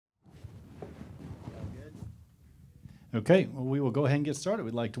Okay, well, we will go ahead and get started.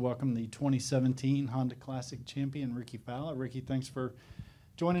 We'd like to welcome the 2017 Honda Classic champion, Rickie Fowler. Rickie, thanks for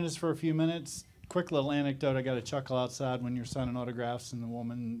joining us for a few minutes. Quick little anecdote, I got a chuckle outside when you're signing autographs, and the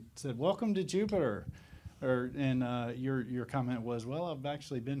woman said, "Welcome to Jupiter." Your comment was, "Well, I've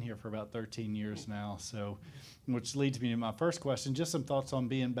actually been here for about 13 years now." So, which leads me to my first question, just some thoughts on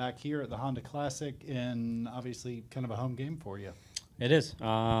being back here at the Honda Classic, and obviously kind of a home game for you. It is.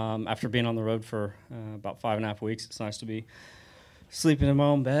 After being on the road for about 5.5 weeks, it's nice to be sleeping in my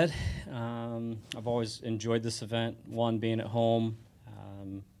own bed. I've always enjoyed this event, one, being at home.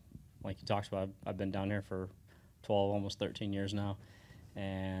 Like you talked about, I've been down here for 12, almost 13 years now,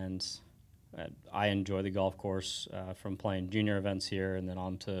 and I enjoy the golf course from playing junior events here and then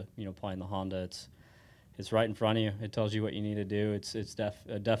on to playing the Honda. It's right in front of you. It tells you what you need to do. It's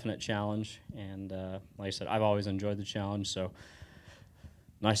a definite challenge, and like I said, I've always enjoyed the challenge. So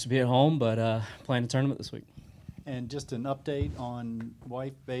nice to be at home, but playing a tournament this week. And just an update on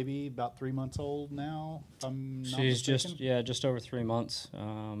wife, baby, about 3 months old now, if I'm not She's mistaken. just over 3 months.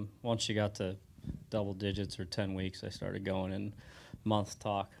 Once she got to double digits or 10 weeks, I started going in month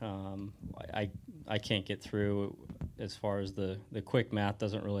talk. I can't get through as far as the quick math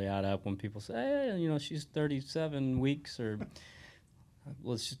doesn't really add up when people say, hey, she's 37 weeks or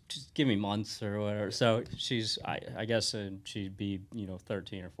let's just give me months or whatever. So she's, I guess she'd be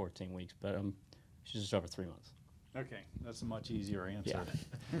 13 or 14 weeks, but she's just over 3 months. Okay, that's a much easier answer.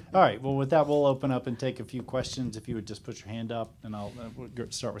 Yeah. All right, well, with that, we'll open up and take a few questions. If you would just put your hand up, and we'll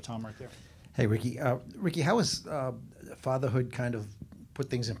start with Tom right there. Hey, Rickie. Rickie, how has fatherhood kind of put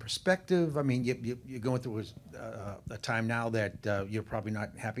things in perspective? I mean, you're going through a time now that you're probably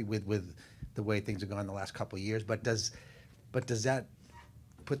not happy with the way things have gone the last couple of years. But does that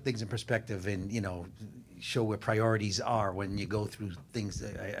put things in perspective and show where priorities are when you go through things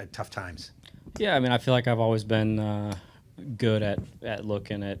at tough times? Yeah, I mean, I feel like I've always been good at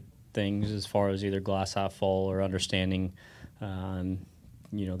looking at things as far as either glass half full or understanding.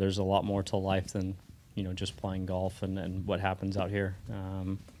 There's a lot more to life than just playing golf and what happens out here.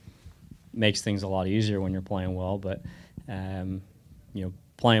 Makes things a lot easier when you're playing well, but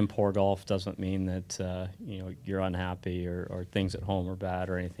playing poor golf doesn't mean that you're unhappy or things at home are bad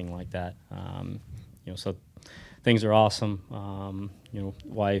or anything like that. So things are awesome.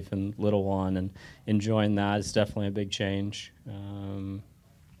 Wife and little one, and enjoying that is definitely a big change.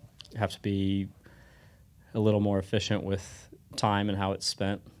 Have to be a little more efficient with time and how it's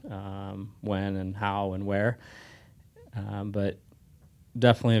spent, when and how and where. But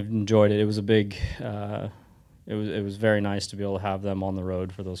definitely have enjoyed it. It was a big. It was very nice to be able to have them on the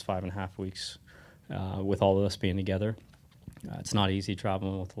road for those 5.5 weeks, with all of us being together. It's not easy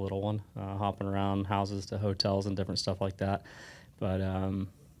traveling with a little one, hopping around houses to hotels and different stuff like that. But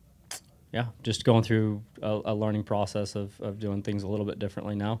yeah, just going through a learning process of doing things a little bit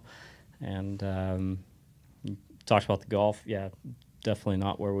differently now. And talked about the golf. Yeah, definitely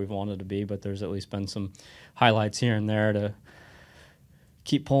not where we've wanted to be, but there's at least been some highlights here and there to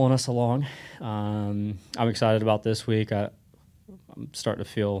keep pulling us along. I'm excited about this week. I'm starting to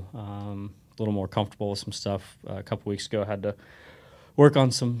feel a little more comfortable with some stuff. A couple weeks ago, I had to work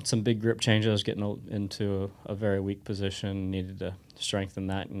on some big grip changes. I was getting into a very weak position, needed to strengthen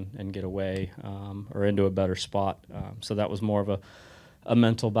that and get away or into a better spot. So that was more of a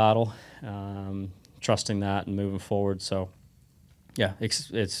mental battle, trusting that and moving forward. So yeah,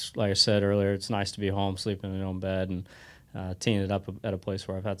 it's like I said earlier, it's nice to be home, sleeping in your own bed, and teeing it up at a place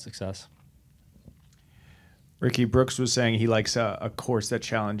where I've had success. Rickie, Brooks was saying he likes a course that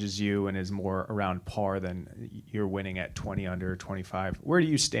challenges you and is more around par than you're winning at 20 under, 25. Where do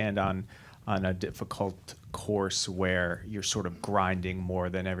you stand on a difficult course where you're sort of grinding more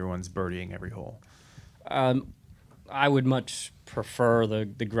than everyone's birdieing every hole? I would much prefer the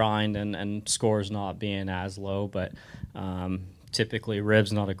grind and scores not being as low, but typically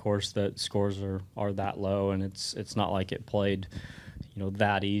Riv's not a course that scores are that low, and it's not like it played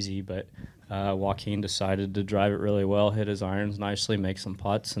that easy, but Joaquin decided to drive it really well, hit his irons nicely, make some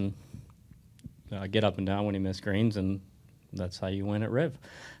putts, and get up and down when he missed greens, and that's how you win at Riv.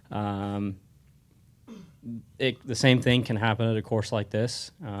 The same thing can happen at a course like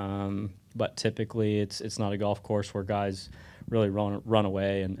this, but typically it's not a golf course where guys really run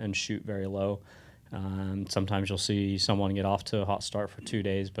away and shoot very low. Sometimes you'll see someone get off to a hot start for 2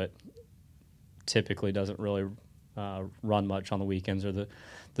 days, but typically doesn't really run much on the weekends, or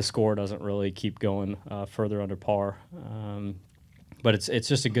the score doesn't really keep going further under par. But it's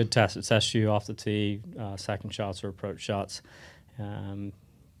just a good test. It tests you off the tee, second shots or approach shots.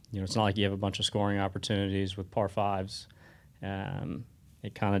 It's not like you have a bunch of scoring opportunities with par fives.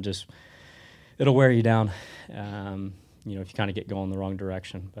 It kind of just, it'll wear you down. you know, if you kind of get going the wrong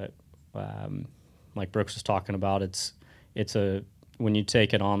direction. But like Brooks was talking about, when you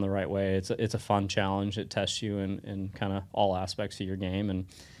take it on the right way, it's a fun challenge. It tests you in kind of all aspects of your game, and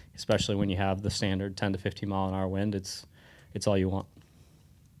especially when you have the standard 10 to 15 mile an hour wind, it's all you want.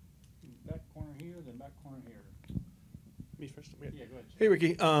 Back corner here, then back corner here. Me first. Yeah, go ahead. Hey,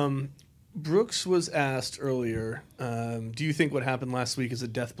 Ricky. Brooks was asked earlier, do you think what happened last week is a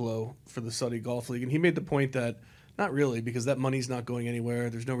death blow for the Saudi Golf League? And he made the point that not really, because that money's not going anywhere.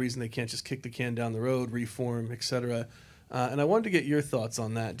 There's no reason they can't just kick the can down the road, reform, etc. And I wanted to get your thoughts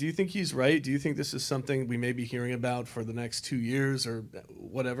on that. Do you think he's right? Do you think this is something we may be hearing about for the next 2 years or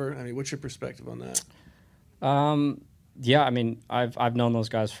whatever? I mean, what's your perspective on that? Yeah, I mean, I've known those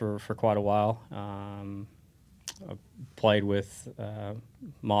guys for quite a while. I played with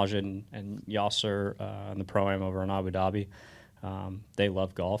Majid and Yasser in the Pro-Am over in Abu Dhabi. They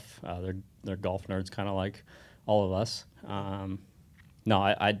love golf. They're golf nerds, kind of like all of us. No,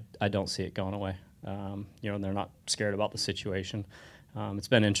 I don't see it going away. You know, they're not scared about the situation. It's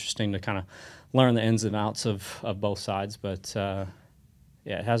been interesting to kind of learn the ins and outs of both sides, but yeah,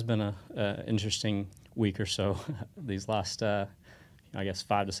 it has been a interesting week or so these last, I guess,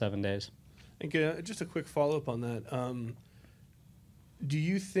 5 to 7 days. And just a quick follow-up on that. Do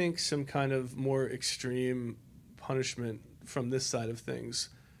you think some kind of more extreme punishment from this side of things,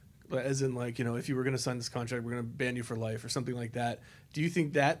 as in, like, you know, if you were going to sign this contract, we're going to ban you for life or something like that, do you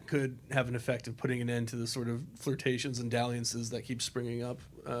think that could have an effect of putting an end to the sort of flirtations and dalliances that keep springing up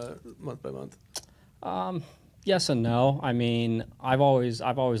month by month? Yes and no. I mean, I've always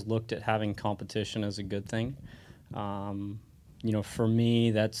looked at having competition as a good thing. You know, for me,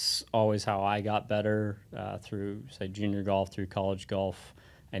 that's always how I got better through, say, junior golf, through college golf,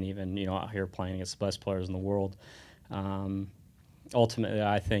 and even, you know, out here playing against the best players in the world. Ultimately,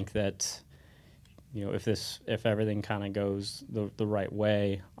 I think that, you know, if everything kind of goes the right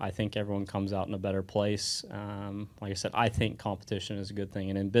way, I think everyone comes out in a better place. Like I said, I think competition is a good thing,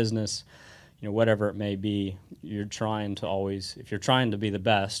 and in business, you know, whatever it may be, you're trying to always, if you're trying to be the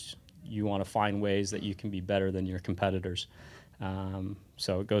best, you want to find ways that you can be better than your competitors.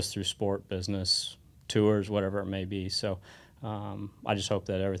 So it goes through sport, business, tours, whatever it may be. So I just hope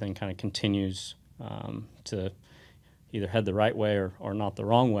that everything kind of continues to either head the right way or not the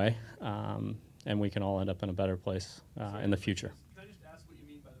wrong way, and we can all end up in a better place in the future. Can I just ask what you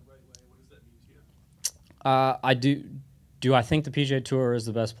mean by the right way? What does that mean to you? Do I think the PGA Tour is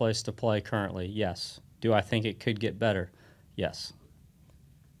the best place to play currently? Yes. Do I think it could get better? Yes.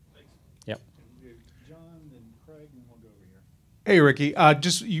 Yep. John, then Craig, and we'll go over here. Hey, Ricky.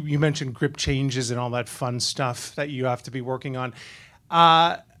 Just you mentioned grip changes and all that fun stuff that you have to be working on.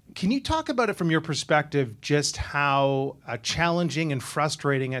 Can you talk about it from your perspective, just how challenging and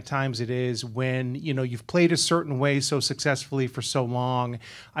frustrating at times it is when, you know, you've played a certain way so successfully for so long?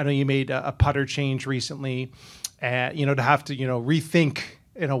 I know you made a putter change recently, you know, to have to, you know, rethink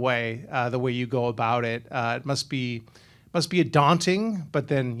in a way the way you go about it. It must be a daunting, but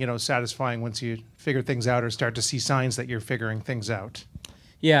then, you know, satisfying once you figure things out or start to see signs that you're figuring things out.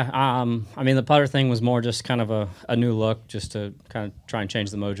 Yeah, I mean, the putter thing was more just kind of a new look, just to kind of try and change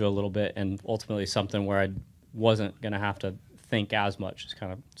the mojo a little bit, and ultimately something where I wasn't going to have to think as much, just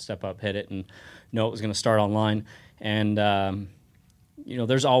kind of step up, hit it, and know it was going to start online. And, you know,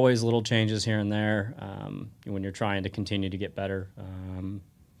 there's always little changes here and there when you're trying to continue to get better. You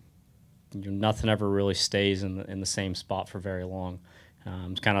know, nothing ever really stays in the same spot for very long.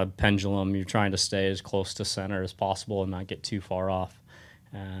 It's kind of a pendulum. You're trying to stay as close to center as possible and not get too far off.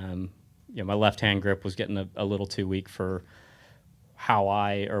 You know, my left-hand grip was getting a little too weak for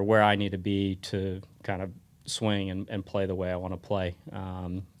where I need to be to kind of swing and play the way I want to play.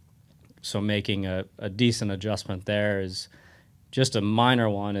 So making a decent adjustment there is just a minor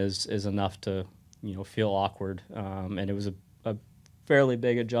one is enough to, you know, feel awkward. And it was a fairly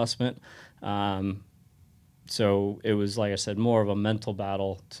big adjustment. So it was, like I said, more of a mental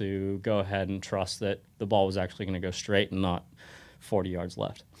battle to go ahead and trust that the ball was actually going to go straight and not 40 yards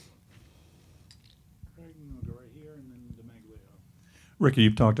left. Craig, we'll go right here, and then DeMaglio. Ricky,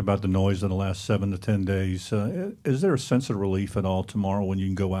 you've talked about the noise in the last 7 to 10 days. Is there a sense of relief at all tomorrow when you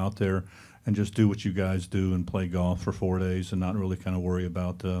can go out there and just do what you guys do and play golf for 4 days and not really kind of worry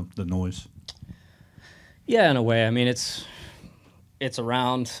about the noise? Yeah, in a way. I mean, it's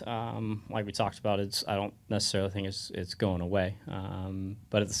around, like we talked about. I don't necessarily think it's going away.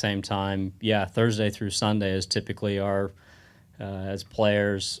 But at the same time, yeah, Thursday through Sunday is typically our, as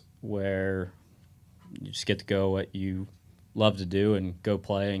players, where you just get to go what you love to do and go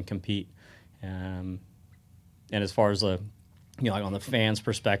play and compete. And as far as the, you know, like on the fans'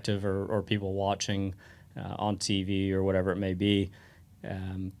 perspective or people watching, on TV or whatever it may be,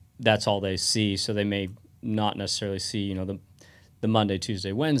 that's all they see. So they may not necessarily see, you know, the Monday,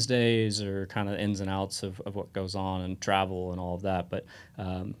 Tuesday, Wednesdays, or kind of ins and outs of what goes on and travel and all of that. But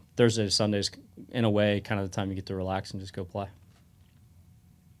Thursday to Sundays, in a way, kind of the time you get to relax and just go play.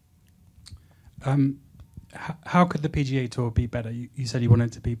 How could the PGA Tour be better? You said you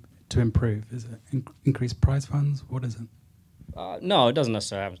wanted to improve. Is it increase prize funds? What is it? No, it doesn't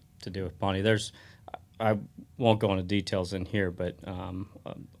necessarily have to do with money. I won't go into details in here, but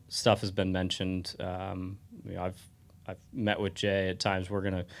stuff has been mentioned. You know, I've met with Jay at times. We're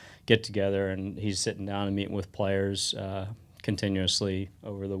going to get together, and he's sitting down and meeting with players continuously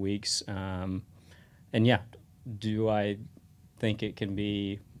over the weeks. And yeah, do I think it can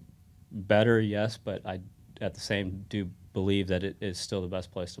be better? Yes, but I at the same do believe that it is still the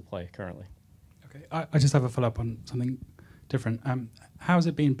best place to play currently. Okay, I just have a follow-up on something different. How has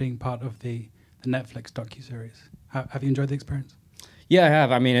it been being part of the Netflix docuseries? Have you enjoyed the experience? Yeah, I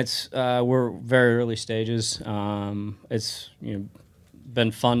have. I mean, it's we're very early stages. It's, you know,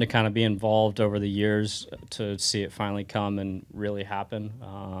 been fun to kind of be involved over the years to see it finally come and really happen.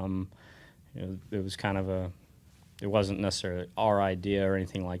 You know, it was kind of it wasn't necessarily our idea or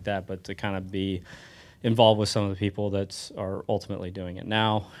anything like that, but to kind of be involved with some of the people that are ultimately doing it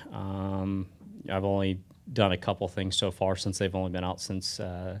now. I've only done a couple things so far since they've only been out since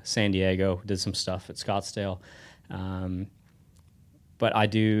San Diego. Did some stuff at Scottsdale. But I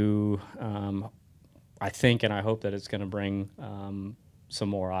do, I think and I hope that it's going to bring some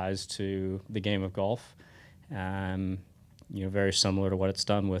more eyes to the game of golf. You know, very similar to what it's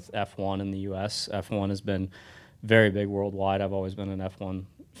done with F1 in the U.S. F1 has been very big worldwide. I've always been an F1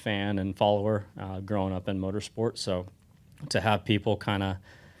 fan and follower growing up in motorsport. So to have people kind of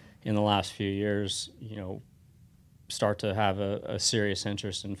in the last few years, you know, start to have a serious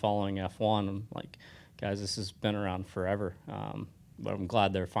interest in following F1, I'm like, guys, this has been around forever. But I'm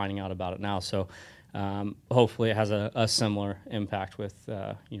glad they're finding out about it now. So hopefully it has a similar impact with,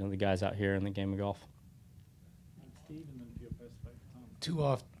 you know, the guys out here in the game of golf. Steve, and then if you'll pass it back to Tom. Two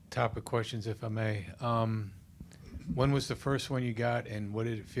off-topic questions, if I may. When was the first one you got, and what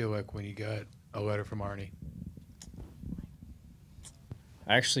did it feel like when you got a letter from Arnie?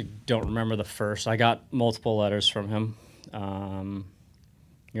 I actually don't remember the first. I got multiple letters from him. You know,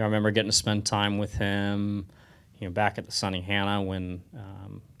 I remember getting to spend time with him, you know, back at the Sunny Hannah when,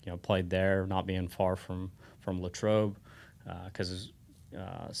 you know, played there, not being far from Latrobe, because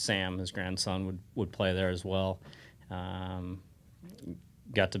Sam, his grandson, would play there as well.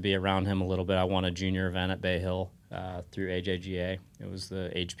 Got to be around him a little bit. I won a junior event at Bay Hill through AJGA. It was the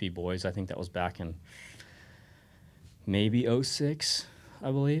HP Boys. I think that was back in maybe 06,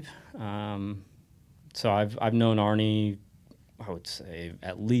 I believe. So I've known Arnie, I would say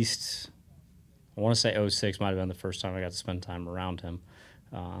at least, I want to say 06 might have been the first time I got to spend time around him.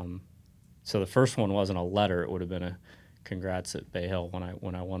 So the first one wasn't a letter; it would have been a congrats at Bay Hill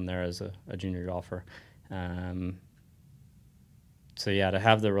when I won there as a junior golfer. So yeah, to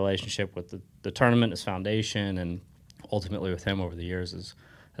have the relationship with the tournament, his foundation, and ultimately with him over the years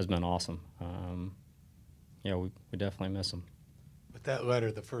has been awesome. Yeah, we definitely miss him. With that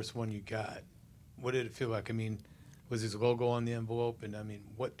letter, the first one you got, what did it feel like? I mean, was his logo on the envelope? And I mean,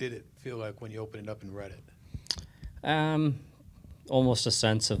 what did it feel like when you opened it up and read it? Almost a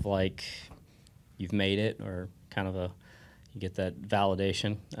sense of like you've made it, or kind of you get that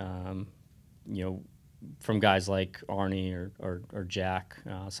validation. You know, from guys like Arnie or Jack,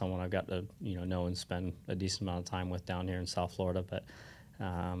 someone I've got to know and spend a decent amount of time with down here in South Florida. But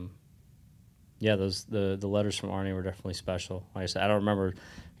yeah, the letters from Arnie were definitely special. Like I said, I don't remember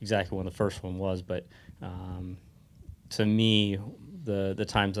exactly when the first one was, but to me, the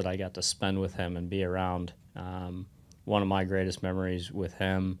times that I got to spend with him and be around, one of my greatest memories with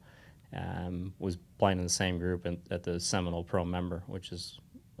him was playing in the same group at the Seminole Pro Member, which is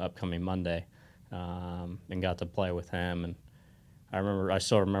upcoming Monday. And got to play with him, and I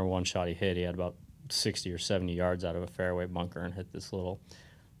still remember one shot he hit. He had about 60 or 70 yards out of a fairway bunker and hit this little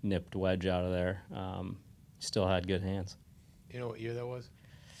nipped wedge out of there. Still had good hands. You know what year that was?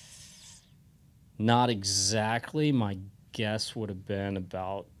 Not exactly. My guess would have been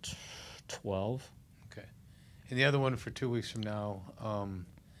about 12. Okay. And the other one for 2 weeks from now,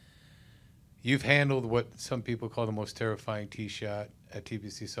 you've handled what some people call the most terrifying tee shot at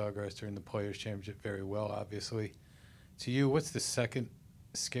TPC Sawgrass during the Players' Championship very well, obviously. To you, what's the second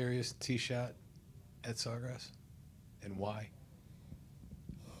scariest tee shot at Sawgrass, and why?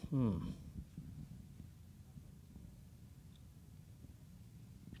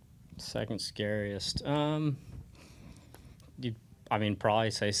 Second scariest. I mean,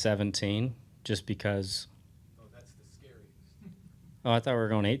 probably say 17. just because. Oh, that's the scariest. Oh, I thought we were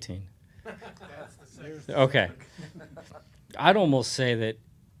going 18. That's the scariest. Okay. I'd almost say that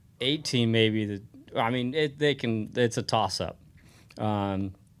 18 maybe the. I mean, it's a toss-up.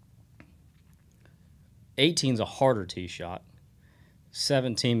 18's a harder tee shot.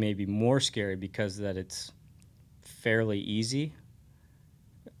 17 may be more scary because that it's fairly easy.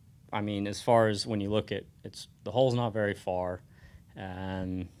 I mean, as far as when you look at the hole's not very far,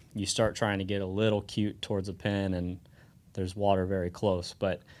 and you start trying to get a little cute towards a pin, and there's water very close.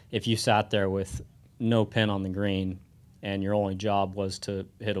 But if you sat there with no pin on the green, and your only job was to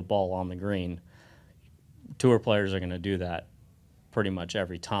hit a ball on the green, tour players are going to do that pretty much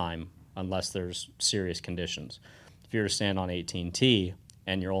every time, unless there's serious conditions. If you were to stand on 18T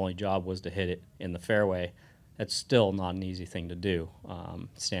and your only job was to hit it in the fairway, that's still not an easy thing to do,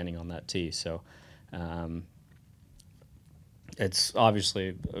 standing on that tee. So it's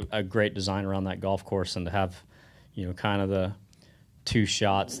obviously a great design around that golf course, and to have, kind of the two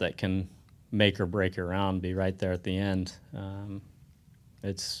shots that can make or break your round be right there at the end.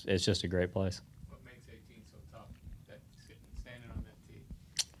 It's just a great place. What makes 18 so tough? That standing on that tee.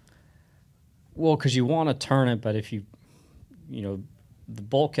 Well, because you want to turn it, but if the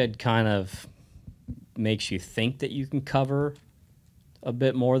bulkhead kind of makes you think that you can cover a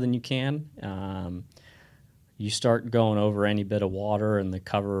bit more than you can. You start going over any bit of water, and the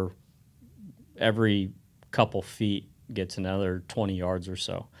cover every couple feet gets another 20 yards or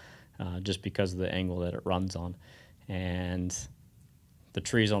so, just because of the angle that it runs on. And the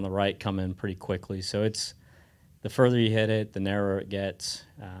trees on the right come in pretty quickly. So it's the further you hit it, the narrower it gets.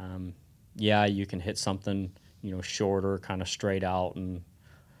 Yeah, you can hit something, shorter, kind of straight out and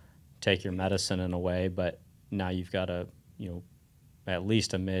take your medicine in a way, but now you've got at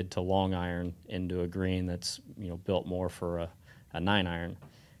least a mid to long iron into a green that's, built more for a 9-iron.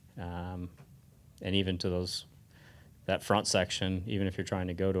 And even to that front section, even if you're trying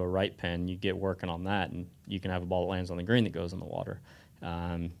to go to a right pin, you get working on that, and you can have a ball that lands on the green that goes in the water.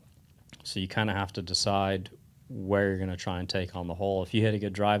 So you kind of have to decide where you're going to try and take on the hole. If you hit a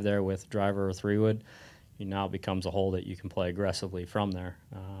good drive there with driver or 3-wood, now it becomes a hole that you can play aggressively from there.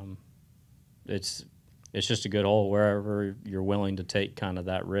 It's just a good hole. Wherever you're willing to take kind of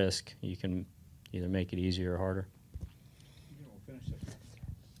that risk, you can either make it easier or harder.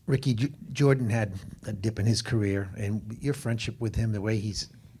 Rickie, Jordan had a dip in his career, and your friendship with him, the way he's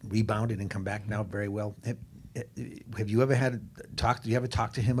rebounded and come back now very well. Have you ever had talk? Do you ever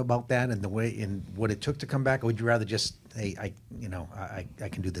talk to him about that and the way and what it took to come back, or would you rather just, hey, I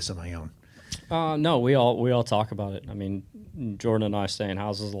can do this on my own? No, we all talk about it. I mean, Jordan and I stay in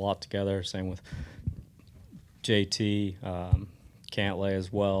houses a lot together. Same with JT, Cantlay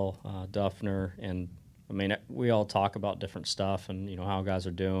as well, Duffner, and I mean, we all talk about different stuff and how guys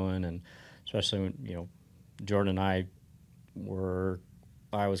are doing, and especially when Jordan and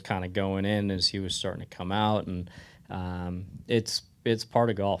I was kind of going in as he was starting to come out, and it's part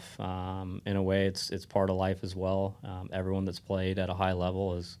of golf. In a way, it's part of life as well. Everyone that's played at a high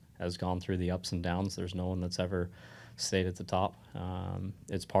level has gone through the ups and downs. There's no one that's ever stayed at the top.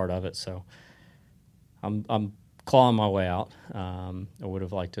 It's part of it. So I'm clawing my way out. I would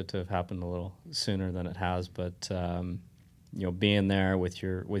have liked it to have happened a little sooner than it has, but being there with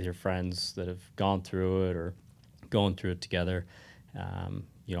your friends that have gone through it or going through it together,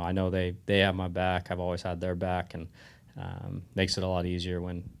 I know they have my back. I've always had their back, and makes it a lot easier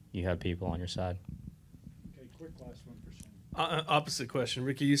when you have people on your side. Okay, quick last one for Shane. Opposite question.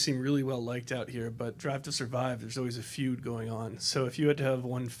 Rickie, you seem really well liked out here, but Drive to Survive, there's always a feud going on. So if you had to have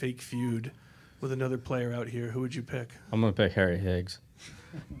one fake feud with another player out here, who would you pick? I'm going to pick Harry Higgs.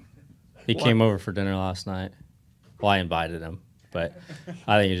 He came over for dinner last night. Well, I invited him, but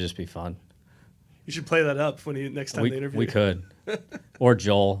I think it'd just be fun. You should play that up when next time they interview. We could. Or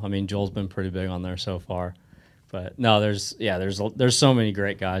Joel. I mean, Joel's been pretty big on there so far. But no, there's so many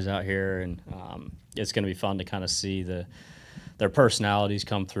great guys out here, and it's going to be fun to kind of see their personalities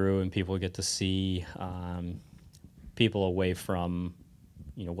come through, and people get to see people away from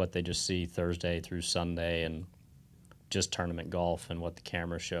what they just see Thursday through Sunday and just tournament golf and what the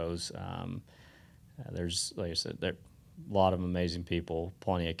camera shows. There's, like I said, there a lot of amazing people,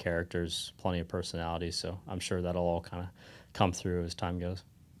 plenty of characters, plenty of personalities. So I'm sure that'll all kind of come through as time goes.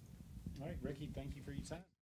 All right, Rickie, thank you for your time.